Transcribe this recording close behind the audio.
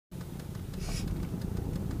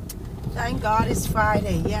Thank God it's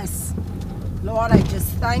Friday. Yes. Lord, I just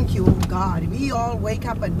thank you, oh God. We all wake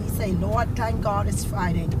up and we say, Lord, thank God it's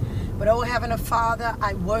Friday. But oh Heavenly Father,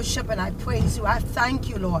 I worship and I praise you. I thank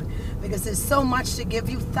you, Lord, because there's so much to give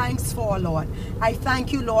you thanks for, Lord. I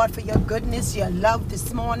thank you, Lord, for your goodness, your love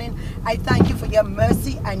this morning. I thank you for your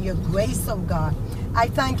mercy and your grace, oh God. I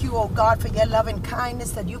thank you, oh God, for your love and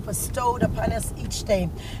kindness that you bestowed upon us each day.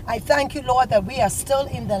 I thank you, Lord, that we are still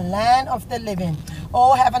in the land of the living.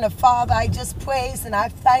 Oh, Heavenly Father, I just praise and I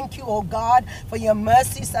thank you, oh God, for your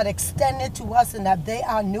mercies that extended to us and that they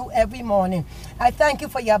are new every morning. I thank you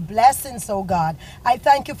for your blessings, oh God. I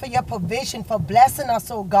thank you for your provision, for blessing us,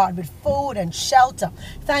 oh God, with food and shelter.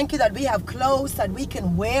 Thank you that we have clothes that we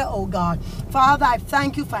can wear, oh God. Father, I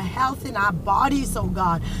thank you for health in our bodies, oh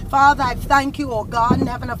God. Father, I thank you, oh God, and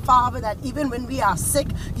Heavenly Father, that even when we are sick,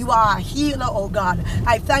 you are a healer, oh God.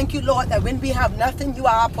 I thank you, Lord, that when we have nothing, you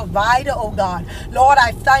are a provider, oh God. Lord,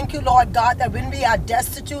 I thank you, Lord God, that when we are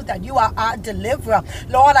destitute, that you are our deliverer.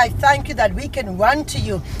 Lord, I thank you that we can run to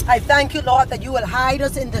you. I thank you, Lord, that you will hide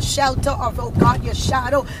us in the shelter of, oh God, your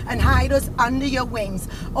shadow and hide us under your wings.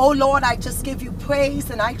 Oh Lord, I just give you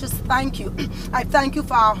praise and I just thank you. I thank you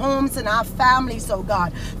for our homes and our families, oh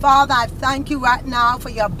God. Father, I thank you right now for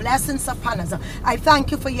your blessings upon us. I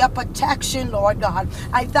thank you for your protection, Lord God.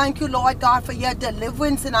 I thank you, Lord God, for your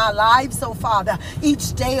deliverance in our lives, oh Father,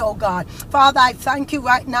 each day, oh God. Father, I thank you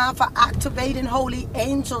right now for activating holy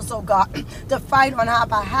angels, oh God, to fight on our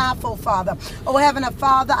behalf, oh Father. Oh Heavenly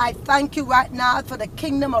Father, I thank you right now for the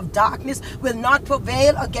kingdom of darkness will not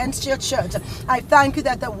prevail against your church. I thank you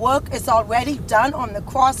that the work is already done on the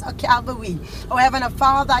cross of Calvary. Oh Heavenly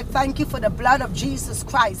Father, I thank you for the blood of Jesus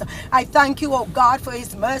Christ. I thank you, oh God, for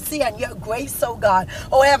his mercy and your grace, oh God.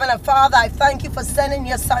 Oh Heavenly Father, I thank you for sending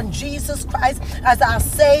your son Jesus Christ as our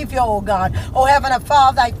Savior, oh God. Oh Heavenly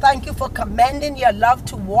Father, I thank you for commending your love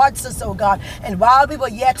towards us, oh God. And while we were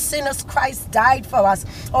yet sinners, Christ died for us.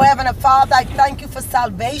 Oh Heavenly Father, I thank you for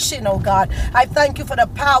salvation, oh God. I thank you for the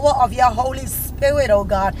power of your Holy Spirit, oh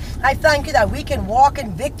God. I thank you that we can walk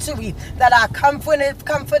in victory, that our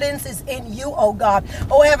confidence is in you, oh God.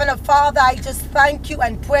 Oh Heavenly Father, I just thank you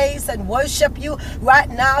and praise and worship you right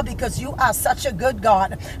now because you are such a good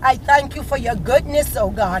God. I thank you for your goodness, oh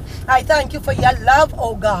God. I thank you for your love,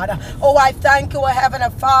 oh God. Oh, I thank you, oh Heavenly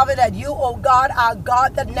Father, that you, oh God, are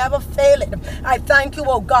God that never faileth. I thank you,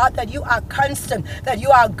 oh God, that you are constant, that you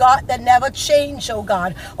are God that never change, oh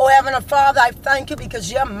God. Oh Heavenly Father, I thank you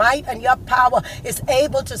because your might and your power is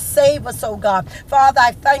able to save us, oh God. Father,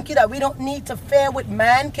 I thank you that we don't need to fear what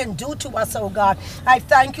man can do to us, oh God. I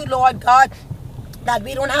thank you, Lord God, that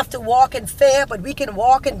we don't have to walk in fear, but we can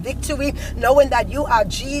walk in victory, knowing that you are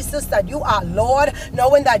Jesus, that you are Lord,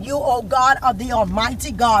 knowing that you, oh God, are the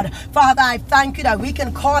Almighty God. Father, I thank you that we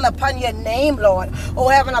can call upon your name, Lord. Oh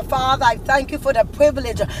Heavenly Father, I thank you for the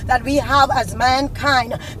privilege that we have as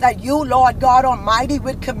mankind, that you, Lord God Almighty,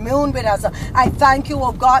 would commune with us. I thank you,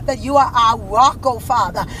 oh God, that you are our rock, oh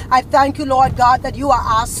Father. I thank you, Lord God, that you are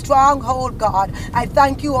our stronghold, God. I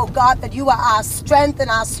thank you, oh God, that you are our strength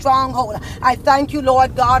and our stronghold. I thank you,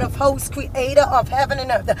 Lord God of hosts, creator of heaven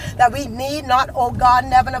and earth, that we need not, oh God,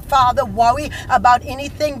 Heavenly Father, worry about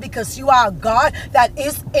anything because you are a God that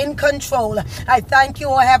is in control. I thank you,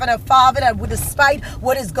 oh Heavenly Father, that despite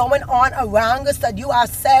what is going on around us, that you are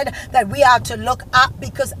said that we are to look up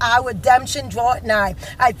because our redemption draweth nigh.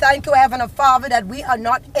 I thank you, Heavenly Father, that we are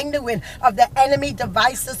not ignorant of the enemy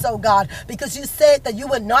devices, oh God, because you said that you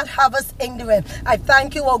will not have us ignorant. I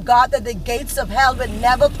thank you, oh God, that the gates of hell will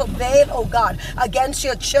never prevail, oh God, against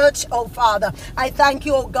your church, oh Father. I thank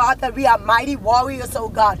you, oh God, that we are mighty warriors, oh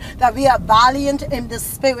God, that we are valiant in the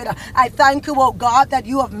spirit. I thank you, oh God, that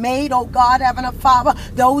you have made, oh God, Heavenly Father,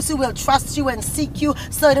 those who will trust you and seek you,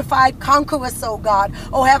 certified conquerors, oh God.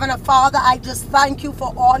 Oh Heavenly Father, I just thank you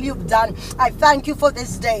for all you've done. I thank you for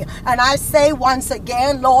this day. And I say once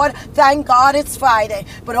again, Lord, thank God it's Friday.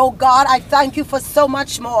 But oh God, I thank you for so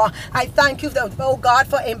much more. I thank you, oh God,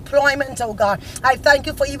 for employment, oh God. I thank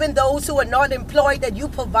you for even those who are not employed, that you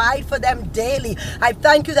provide for them daily. I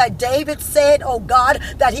thank you that David said, oh God,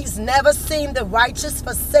 that he's never seen the righteous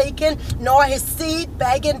forsaken, nor his seed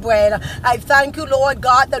begging bread. I thank you, Lord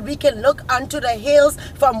God, that we can look unto the hills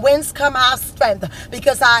from whence come our strength,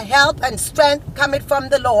 because our help and strength cometh from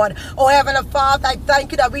the Lord. Oh Heavenly Father, I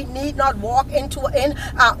thank you that we need not walk in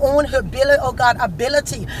our own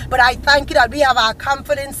ability, but I thank you that we have our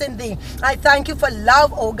confidence in thee. I thank you for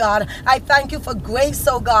love, oh God. I thank you for grace,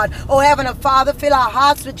 oh God. Oh Heavenly Father, fill our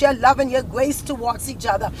hearts with your love and your grace towards each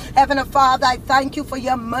other. Heavenly Father, I thank you for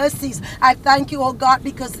your mercies. I thank you, oh God,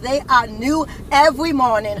 because they are new every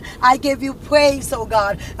morning. I give you praise, oh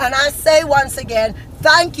God. And I say once again,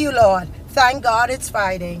 Thank you, Lord. Thank God it's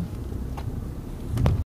Friday.